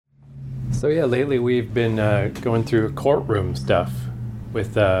So yeah, lately we've been going through courtroom stuff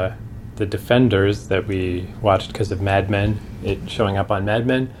with the defenders that we watched because of Mad Men, it showing up on Mad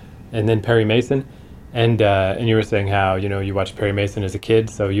Men, and then Perry Mason. And you were saying how, you watched Perry Mason as a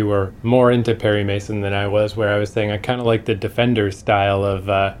kid, so you were more into Perry Mason than I was, where I was saying I kind of like the defenders style of,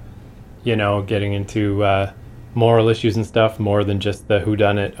 getting into moral issues and stuff more than just the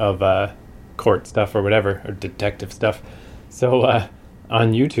whodunit of court stuff or whatever, or detective stuff. So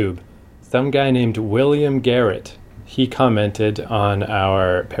on YouTube, some guy named William Garrett, he commented on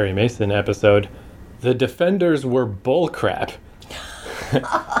our Perry Mason episode, "The defenders were bullcrap.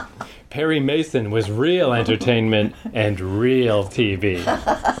 Perry Mason was real entertainment and real TV."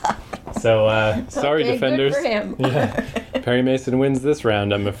 So, sorry, okay, defenders. Good for him. Yeah. Perry Mason wins this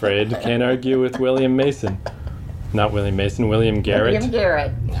round, I'm afraid. Can't argue with William Mason. Not William Mason, William Garrett. William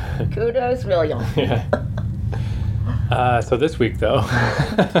Garrett. Kudos, William. Yeah. So this week, though,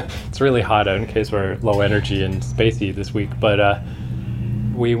 it's really hot out in case we're low energy and spacey this week, but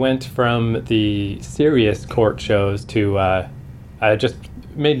we went from the serious court shows to I just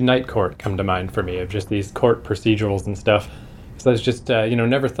made Night Court come to mind for me, of just these court procedurals and stuff. So I was just,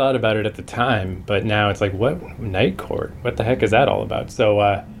 never thought about it at the time, but now it's like, what? Night Court? What the heck is that all about? So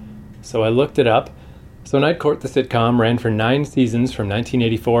I looked it up. So Night Court, the sitcom, ran for 9 seasons from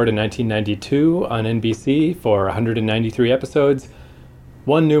 1984 to 1992 on NBC for 193 episodes,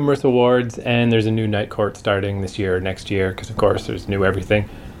 won numerous awards, and there's a new Night Court starting this year or next year, because of course there's new everything.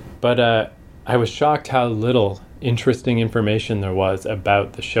 But I was shocked how little interesting information there was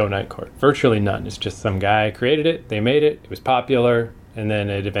about the show Night Court. Virtually none. It's just some guy created it, they made it, it was popular, and then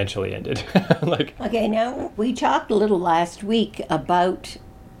it eventually ended. Okay, now, we talked a little last week about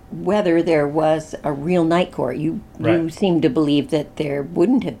whether there was a real night court. You seem to believe that there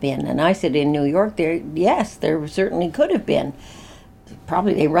wouldn't have been, and I said in New York, there certainly could have been.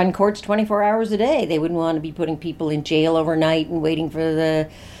 Probably they run courts 24 hours a day. They wouldn't want to be putting people in jail overnight and waiting for the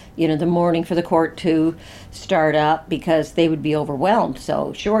morning for the court to start up, because they would be overwhelmed.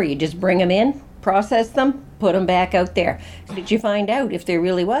 So sure, you just bring them in, process them, put them back out there. Did you find out if there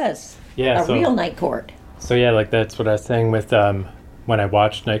really was a real night court? So yeah, that's what I was saying with when I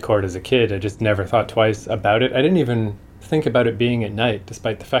watched Night Court as a kid. I just never thought twice about it. I didn't even think about it being at night,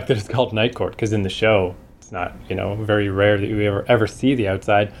 despite the fact that it's called Night Court, because in the show it's not, very rare that you ever see the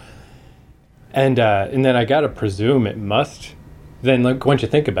outside. And then I gotta presume it must. Then once you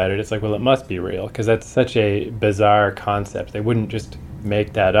think about it, it's like, well, it must be real, because that's such a bizarre concept. They wouldn't just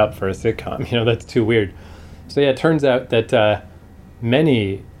make that up for a sitcom. That's too weird. So yeah, it turns out that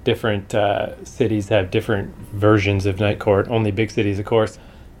many different cities have different versions of Night Court, only big cities, of course.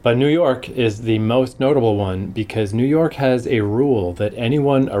 But New York is the most notable one, because New York has a rule that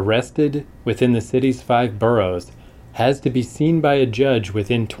anyone arrested within the city's 5 boroughs has to be seen by a judge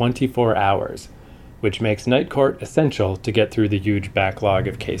within 24 hours, which makes Night Court essential to get through the huge backlog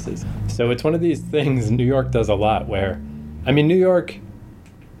of cases. So it's one of these things New York does a lot where, New York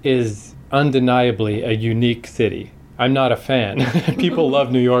is undeniably a unique city. I'm not a fan. People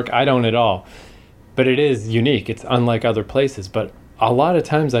love New York. I don't at all. But it is unique. It's unlike other places. But a lot of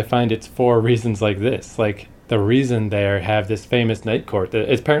times I find it's for reasons like this. Like the reason they have this famous Night Court.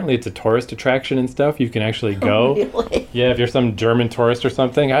 Apparently it's a tourist attraction and stuff. You can actually go. Oh, really? Yeah, if you're some German tourist or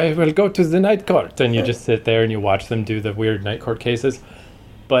something, I will go to the Night Court. And you just sit there and you watch them do the weird Night Court cases.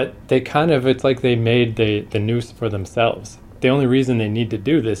 But it's like they made the noose for themselves. The only reason they need to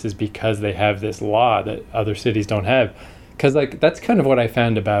do this is because they have this law that other cities don't have. Because that's kind of what I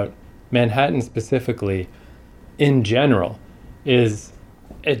found about Manhattan specifically, in general, is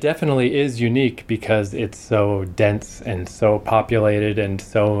it definitely is unique because it's so dense and so populated and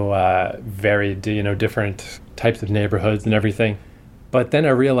so varied, different types of neighborhoods and everything. But then I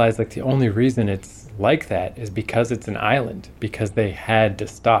realized the only reason it's like that is because it's an island, because they had to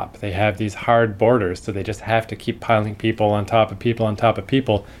stop. They have these hard borders, so they just have to keep piling people on top of people on top of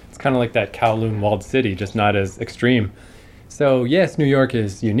people. It's kind of like that Kowloon walled city, just not as extreme. So yes, New York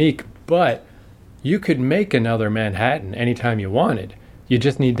is unique, but you could make another Manhattan anytime you wanted. You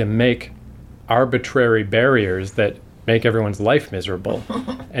just need to make arbitrary barriers that make everyone's life miserable.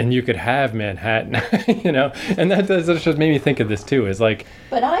 And you could have Manhattan, and that just made me think of this too,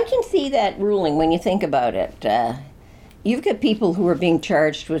 But I can see that ruling when you think about it. You've got people who are being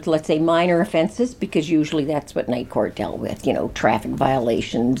charged with, let's say, minor offenses, because usually that's what Night Court dealt with, traffic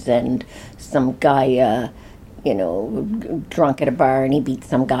violations and some guy, drunk at a bar and he beat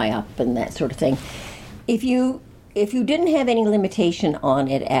some guy up and that sort of thing. If you didn't have any limitation on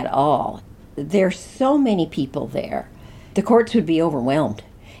it at all, there's so many people there, the courts would be overwhelmed.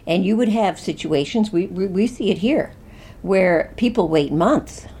 And you would have situations, we see it here, where people wait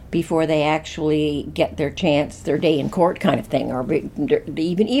months before they actually get their chance, their day in court kind of thing, or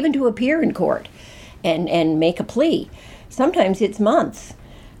even to appear in court and make a plea. Sometimes it's months.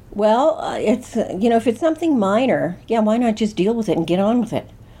 Well, it's if it's something minor, why not just deal with it and get on with it?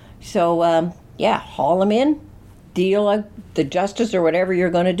 So, haul them in, deal the justice or whatever you're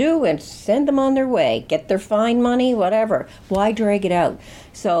going to do, and send them on their way. Get their fine money, whatever. Why drag it out?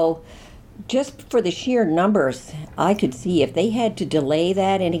 So, just for the sheer numbers, I could see if they had to delay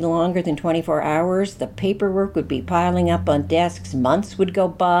that any longer than 24 hours, the paperwork would be piling up on desks, months would go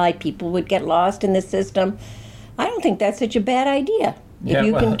by, people would get lost in the system. I don't think that's such a bad idea. If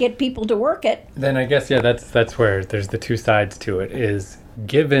you can get people to work it. Then I guess, that's where there's the two sides to it, is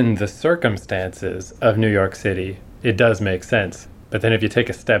given the circumstances of New York City, it does make sense. But then if you take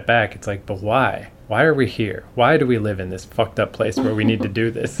a step back, it's like, but why? Why are we here? Why do we live in this fucked up place where we need to do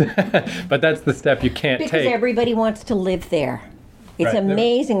this? But that's the step you can't take. Because everybody wants to live there. It's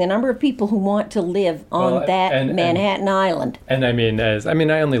amazing the number of people who want to live on Manhattan Island. And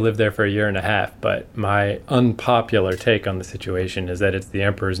I only lived there for a year and a half, but my unpopular take on the situation is that it's the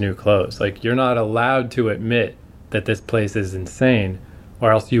emperor's new clothes. Like, you're not allowed to admit that this place is insane,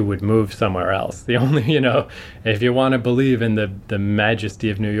 or else you would move somewhere else. The only, if you want to believe in the majesty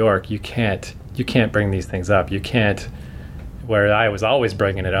of New York, you can't bring these things up. You can't, where I was always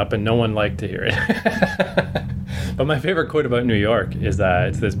bringing it up and no one liked to hear it. But my favorite quote about New York is,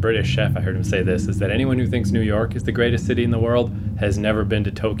 it's this British chef, I heard him say this, is that anyone who thinks New York is the greatest city in the world has never been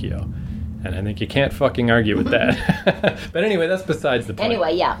to Tokyo. And I think you can't fucking argue with that. But anyway, that's besides the point.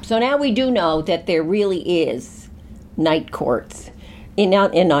 Anyway, so now we do know that there really is night courts, and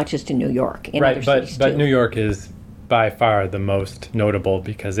not just in New York, in other cities but too. New York is by far the most notable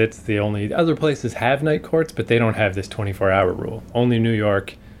because it's the only, other places have night courts, but they don't have this 24-hour rule. Only New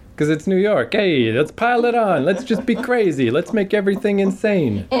York, because it's New York. Hey, let's pile it on. Let's just be crazy. Let's make everything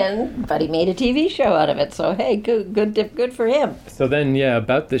insane. But he made a TV show out of it, so hey, good for him. So then,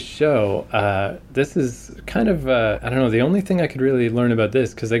 about this show, this is kind of, I don't know, the only thing I could really learn about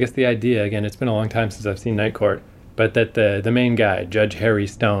this, because I guess the idea, again, it's been a long time since I've seen Night Court, but that the main guy, Judge Harry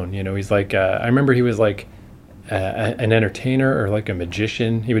Stone, he's like, I remember he was like an entertainer or like a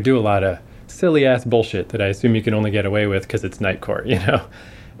magician. He would do a lot of silly-ass bullshit that I assume you can only get away with because it's Night Court,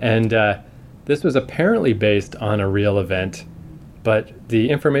 And this was apparently based on a real event, but the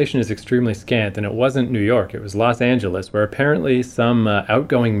information is extremely scant, and it wasn't New York, it was Los Angeles, where apparently some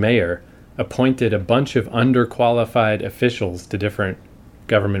outgoing mayor appointed a bunch of underqualified officials to different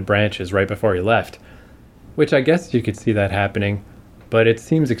government branches right before he left, which I guess you could see that happening, but it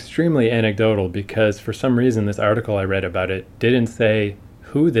seems extremely anecdotal because for some reason this article I read about it didn't say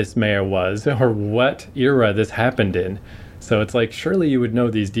who this mayor was or what era this happened in. So it's like, surely you would know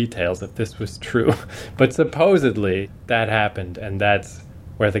these details if this was true. But supposedly that happened, and that's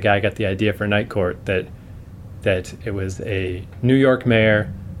where the guy got the idea for Night Court, that it was a New York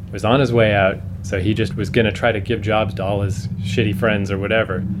mayor, was on his way out, so he just was going to try to give jobs to all his shitty friends or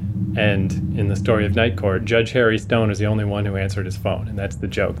whatever. And in the story of Night Court, Judge Harry Stone is the only one who answered his phone, and that's the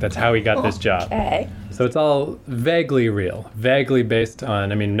joke. That's how he got this job. Okay. So it's all vaguely real, vaguely based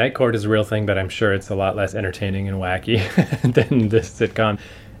on, Night Court is a real thing, but I'm sure it's a lot less entertaining and wacky than this sitcom.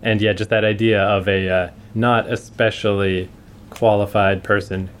 And just that idea of a not especially qualified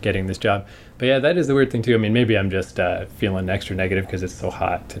person getting this job. But that is the weird thing too. Maybe I'm just feeling extra negative because it's so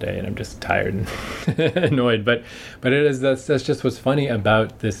hot today and I'm just tired and annoyed. But that's just what's funny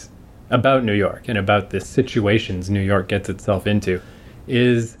about this, about New York and about the situations New York gets itself into,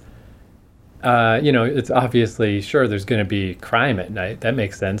 is it's obviously, sure, there's going to be crime at night. That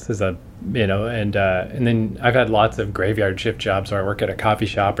makes sense and then I've had lots of graveyard shift jobs where I work at a coffee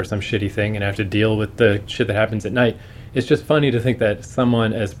shop or some shitty thing and I have to deal with the shit that happens at night. It's just funny to think that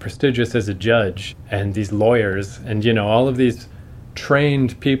someone as prestigious as a judge and these lawyers and, all of these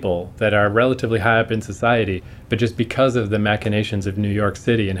trained people that are relatively high up in society, but just because of the machinations of New York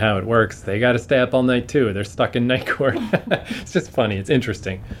City and how it works, they got to stay up all night too. They're stuck in Night Court. It's just funny. It's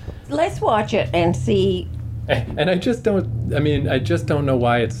interesting. Let's watch it and see. And I just don't know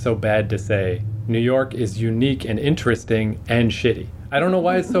why it's so bad to say New York is unique and interesting and shitty. I don't know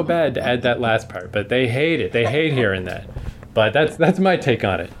why it's so bad to add that last part, but they hate it. They hate hearing that. But that's my take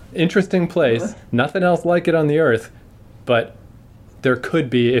on it. Interesting place. Nothing else like it on the earth, but there could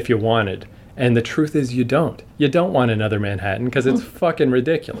be if you wanted. And the truth is you don't. You don't want another Manhattan because it's fucking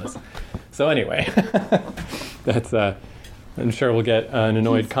ridiculous. So anyway, that's I'm sure we'll get an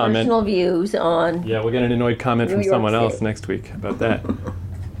annoyed comment. Personal views on. Yeah, we'll get an annoyed comment New from York someone else City. next week about that.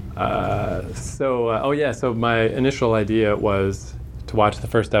 So my initial idea was to watch the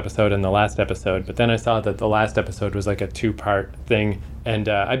first episode and the last episode, but then I saw that the last episode was like a 2-part thing, and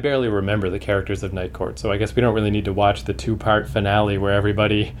I barely remember the characters of Night Court, so I guess we don't really need to watch the 2-part finale where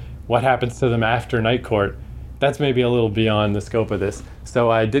everybody, what happens to them after Night Court. That's maybe a little beyond the scope of this.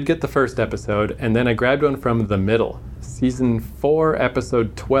 So I did get the first episode, and then I grabbed one from the middle, season 4,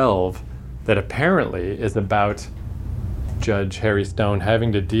 episode 12, that apparently is about Judge Harry Stone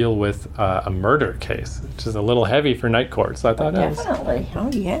having to deal with a murder case, which is a little heavy for Night Court. So I thought definitely.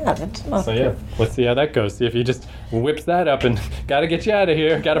 Oh yeah, that's not. So yeah, let's see how that goes. See if he just whips that up and got to get you out of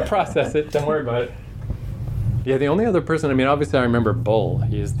here. Got to process it. Don't worry about it. Yeah, the only other person, I mean, obviously I remember Bull.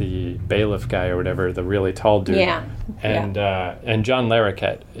 He is the bailiff guy or whatever, the really tall dude. Yeah. And John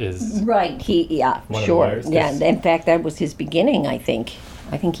Larroquette is right. one Sure. of the lawyers. Yeah. In fact, that was his beginning. I think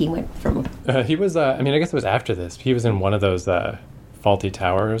he went from. He was. I mean, I guess it was after this. He was in one of those Fawlty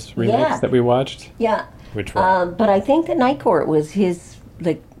Towers remakes that we watched. Yeah. Which one? But I think the Night Court was his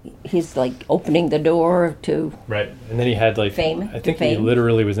opening the door to right, and then he had fame. I think he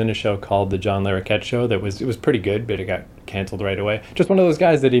literally was in a show called the John Larroquette Show. It was pretty good, but it got canceled right away. Just one of those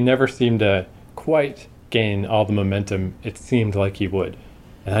guys that he never seemed to quite gain all the momentum it seemed like he would.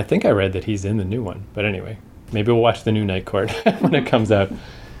 And I think I read that he's in the new one. But anyway, maybe we'll watch the new Night Court when it comes out.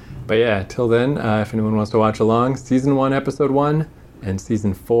 But yeah, till then, if anyone wants to watch along, season 1, episode 1, and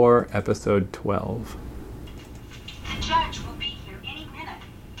season 4, episode 12. The judge will be here any minute.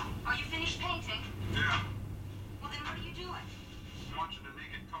 Are you finished painting? Yeah. Well, then what are you doing? I'm watching a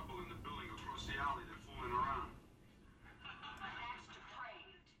naked couple in the building across the alley. They're fooling around. That's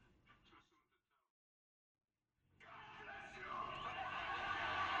depraved.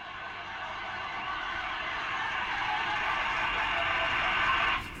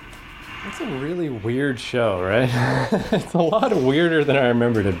 It's a really weird show, right? It's a lot weirder than I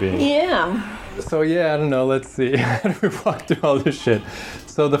remembered it being. Yeah. So yeah, I don't know, let's see. How do we walk through all this shit?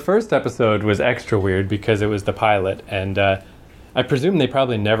 So the first episode was extra weird because it was the pilot, and I presume they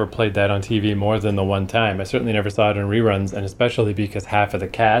probably never played that on TV more than the one time. I certainly never saw it in reruns, and especially because half of the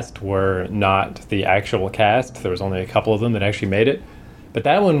cast were not the actual cast. There was only a couple of them that actually made it. But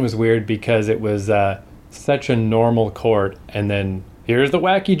that one was weird because it was such a normal court, and then here's the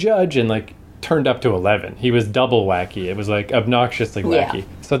wacky judge, and like turned up to 11. He was double wacky. It was like obnoxiously wacky. Yeah.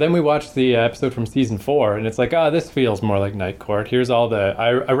 So then we watched the episode from season 4, and it's like, this feels more like Night Court. Here's all the,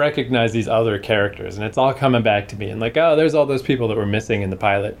 I recognize these other characters, and it's all coming back to me. And like, there's all those people that were missing in the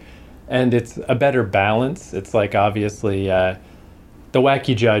pilot. And it's a better balance. It's like, obviously, the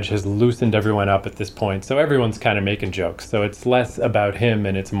wacky judge has loosened everyone up at this point, so everyone's kind of making jokes. So it's less about him,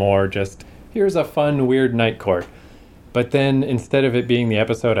 and it's more just, here's a fun, weird Night Court. But then instead of it being the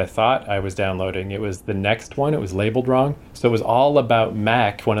episode I thought I was downloading, it was the next one. It was labeled wrong. So it was all about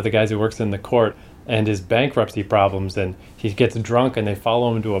Mac, one of the guys who works in the court, and his bankruptcy problems. And he gets drunk and they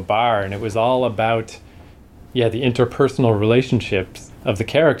follow him to a bar. And it was all about, the interpersonal relationships of the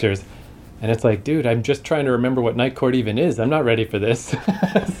characters. And it's like, dude, I'm just trying to remember what Night Court even is. I'm not ready for this.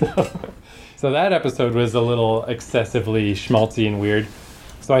 So that episode was a little excessively schmaltzy and weird.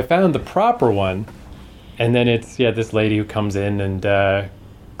 So I found the proper one. And then it's, this lady who comes in and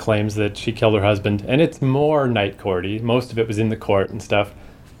claims that she killed her husband. And it's more Night Court-y. Most of it was in the court and stuff.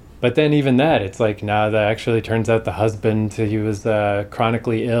 But then even that, it's like, that actually turns out the husband, he was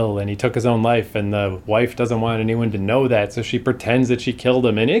chronically ill and he took his own life. And the wife doesn't want anyone to know that. So she pretends that she killed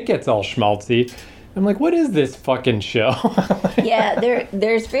him. And it gets all schmaltzy. I'm like, what is this fucking show?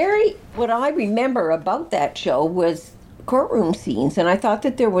 There's what I remember about that show was courtroom scenes, and I thought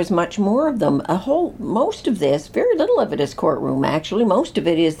that there was much more of them. Most of this, very little of it is courtroom, actually. Most of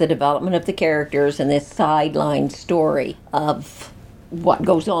it is the development of the characters and this sideline story of what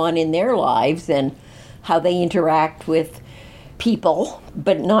goes on in their lives and how they interact with people,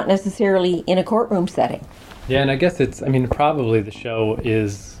 but not necessarily in a courtroom setting. Yeah, and I guess probably the show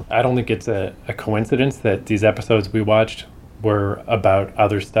is, I don't think it's a coincidence that these episodes we watched were about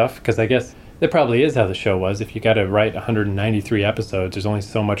other stuff, because I guess that probably is how the show was. If you got to write 193 episodes, there's only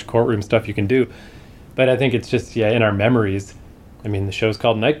so much courtroom stuff you can do. But I think it's just, in our memories, the show's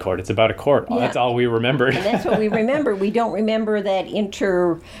called Night Court. It's about a court. Yeah. That's all we remembered. And that's what we remember. We don't remember that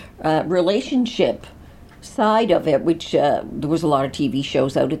relationship side of it, which there was a lot of TV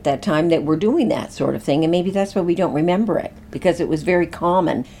shows out at that time that were doing that sort of thing. And maybe that's why we don't remember it, because it was very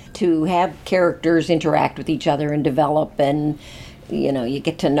common to have characters interact with each other and develop, and you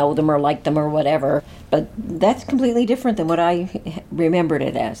get to know them or like them or whatever. But that's completely different than what I remembered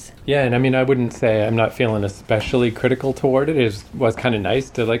it as. Yeah, and I wouldn't say I'm not feeling especially critical toward it. It was kind of nice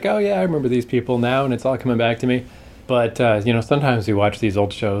to I remember these people now and it's all coming back to me. But, sometimes we watch these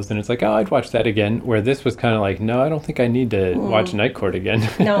old shows and it's like, oh, I'd watch that again. Where this was kind of like, no, I don't think I need to watch Night Court again.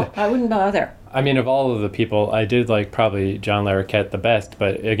 No, I wouldn't bother. I mean, of all of the people, I did like probably John Larroquette the best.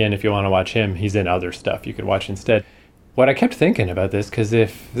 But again, if you want to watch him, he's in other stuff you could watch instead. What I kept thinking about this, because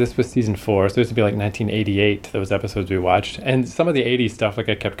if this was season 4, so this would be like 1988, those episodes we watched. And some of the 80s stuff, like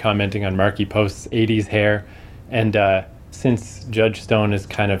I kept commenting on Marky Post's 80s hair. And since Judge Stone is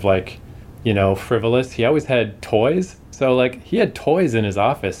kind of like, frivolous, he always had toys. So like he had toys in his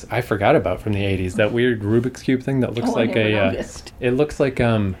office I forgot about from the 80s. That weird Rubik's Cube thing that looks like it looks like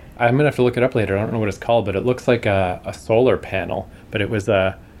I'm gonna have to look it up later. I don't know what it's called, but it looks like a solar panel. But it was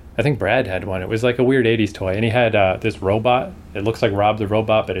I think Brad had one. It was like a weird 80s toy. And he had this robot. It looks like Rob the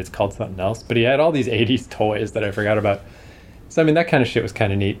Robot, but it's called something else. But he had all these 80s toys that I forgot about. So, I mean, that kind of shit was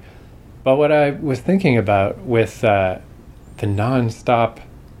kind of neat. But what I was thinking about with the non-stop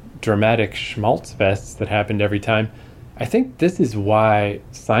dramatic schmaltz fests that happened every time, I think this is why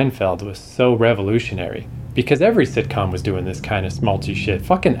Seinfeld was so revolutionary. Because every sitcom was doing this kind of schmaltzy shit.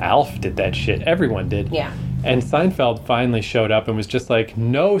 Fucking Alf did that shit. Everyone did. Yeah. And Seinfeld finally showed up and was just like,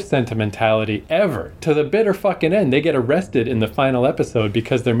 no sentimentality ever, to the bitter fucking end. They get arrested in the final episode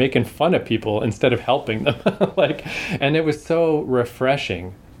because they're making fun of people instead of helping them. And it was so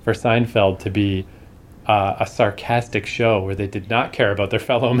refreshing for Seinfeld to be a sarcastic show where they did not care about their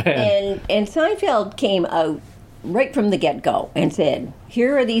fellow man. And Seinfeld came out right from the get-go and said,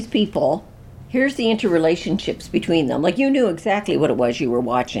 here are these people, here's the interrelationships between them. Like, you knew exactly what it was you were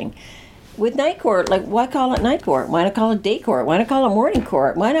watching. With Night Court, like, why call it Night Court? Why not call it Day Court? Why not call it Morning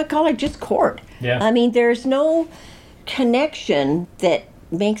Court? Why not call it just Court? Yeah. I mean, there's no connection that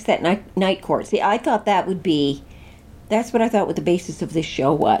makes that night Court. See, I thought that's what I thought what the basis of this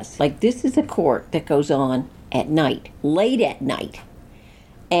show was. Like, this is a court that goes on at night, late at night.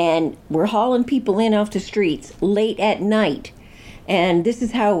 And we're hauling people in off the streets late at night. And this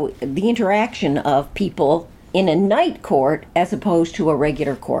is how the interaction of people in a night court as opposed to a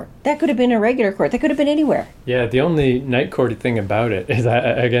regular court. That could have been a regular court. That could have been anywhere. Yeah, the only night court thing about it is,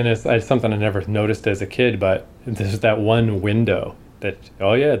 it's something I never noticed as a kid, but there's that one window that,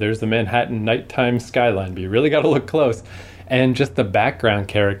 oh yeah, there's the Manhattan nighttime skyline, but you really got to look close. And just the background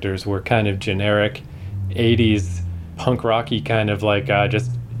characters were kind of generic 80s punk rocky kind of like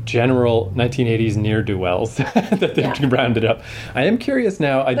just general 1980s ne'er-do-wells that they rounded up. I am curious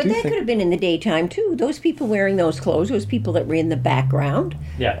now. But that could have been in the daytime too. Those people wearing those clothes, those people that were in the background.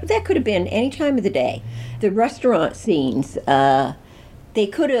 Yeah. That could have been any time of the day. The restaurant scenes, they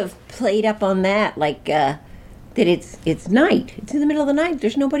could have played up on that, like that it's night. It's in the middle of the night.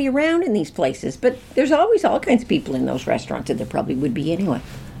 There's nobody around in these places. But there's always all kinds of people in those restaurants, and there probably would be anyway.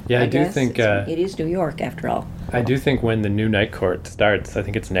 Yeah, I do think it is New York after all. I do think when the new Night Court starts, I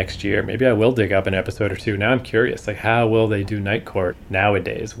think it's next year, maybe I will dig up an episode or two. Now I'm curious, like, how will they do Night Court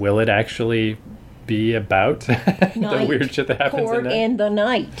nowadays? Will it actually be about the weird shit that happens Court at night? and the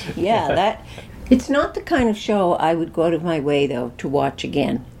night. Yeah, it's not the kind of show I would go out of my way, though, to watch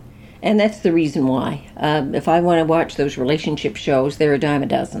again. And that's the reason why. If I want to watch those relationship shows, they're a dime a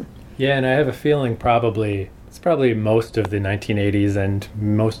dozen. Yeah, and I have a feeling it's probably most of the 1980s and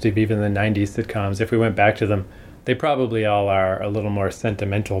most of even the 90s sitcoms, if we went back to them, they probably all are a little more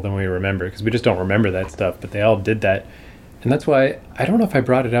sentimental than we remember, because we just don't remember that stuff, but they all did that. And that's why, I don't know if I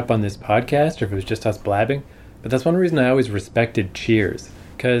brought it up on this podcast or if it was just us blabbing, but that's one reason I always respected Cheers.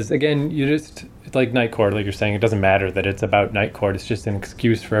 Because, again, it's like Night Court, like you're saying, it doesn't matter that it's about Night Court, it's just an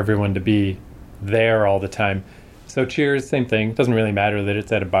excuse for everyone to be there all the time. So Cheers, same thing. It doesn't really matter that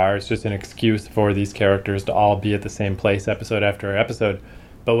it's at a bar. It's just an excuse for these characters to all be at the same place episode after episode.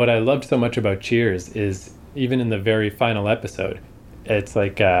 But what I loved so much about Cheers is even in the very final episode, it's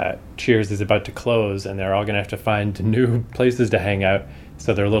like Cheers is about to close and they're all going to have to find new places to hang out.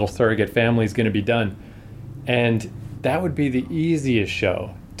 So their little surrogate family is going to be done. And that would be the easiest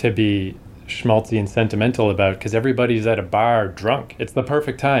show to be schmaltzy and sentimental about, because everybody's at a bar drunk. It's the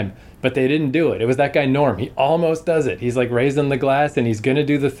perfect time. But they didn't do it. It was that guy Norm. He almost does it. He's like raising the glass and he's going to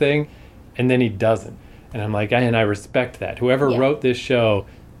do the thing, and then he doesn't. And I'm like, and I respect that. Whoever wrote this show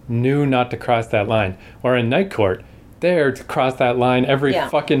knew not to cross that line. Or in Night Court, they're to cross that line every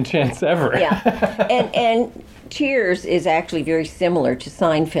fucking chance ever. Yeah. And Cheers is actually very similar to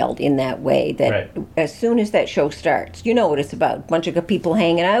Seinfeld in that way, that as soon as that show starts, you know what it's about. A bunch of people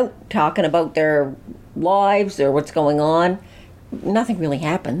hanging out, talking about their lives or what's going on. Nothing really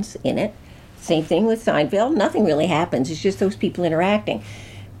happens in it. Same thing with Seinfeld. Nothing really happens. It's just those people interacting.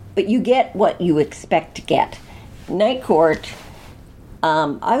 But you get what you expect to get. Night Court,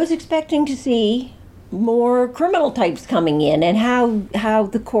 I was expecting to see more criminal types coming in and how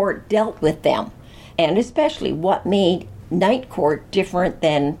the court dealt with them. and especially what made Night Court different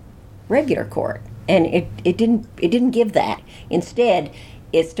than regular court. And it didn't give that. Instead,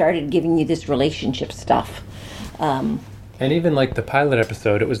 it started giving you this relationship stuff. And even like the pilot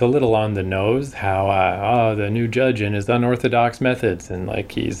episode, it was a little on the nose how, the new judge and his unorthodox methods, and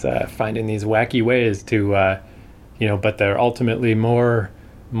like he's finding these wacky ways to, but they're ultimately more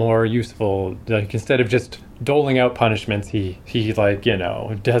useful. Like instead of just doling out punishments, he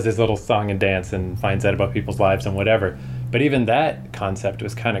does his little song and dance and finds out about people's lives and whatever. But even that concept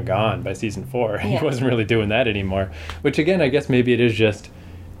was kind of gone by season 4. Yeah. He wasn't really doing that anymore. Which again, I guess maybe it is just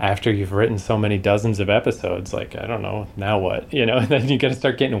after you've written so many dozens of episodes, like, I don't know, now what? And then you got to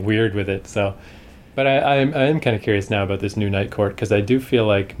start getting weird with it. So, but I am kind of curious now about this new Night Court, because I do feel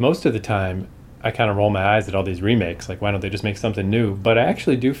like most of the time I kind of roll my eyes at all these remakes. Like, why don't they just make something new? But I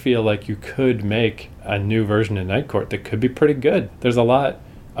actually do feel like you could make a new version of Night Court that could be pretty good. There's a lot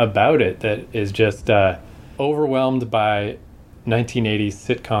about it that is just overwhelmed by 1980s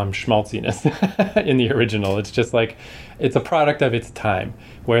sitcom schmaltziness in the original. It's just like, it's a product of its time,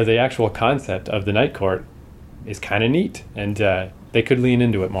 where the actual concept of the Night Court is kind of neat, and they could lean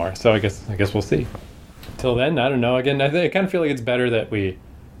into it more. So I guess we'll see. Till then, I don't know. Again, I kind of feel like it's better that we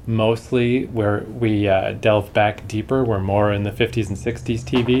mostly, where we delve back deeper, we're more in the 50s and 60s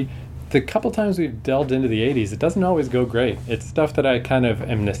TV. The couple times we've delved into the 80s, it doesn't always go great. It's stuff that I kind of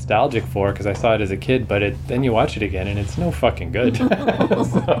am nostalgic for because I saw it as a kid, but then you watch it again and it's no fucking good.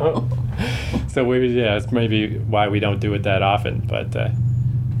 So maybe, it's maybe why we don't do it that often. But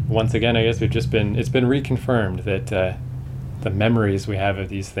once again, I guess it's been reconfirmed that the memories we have of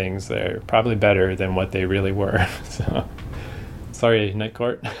these things are probably better than what they really were. So sorry, Night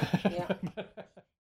Court. Yeah.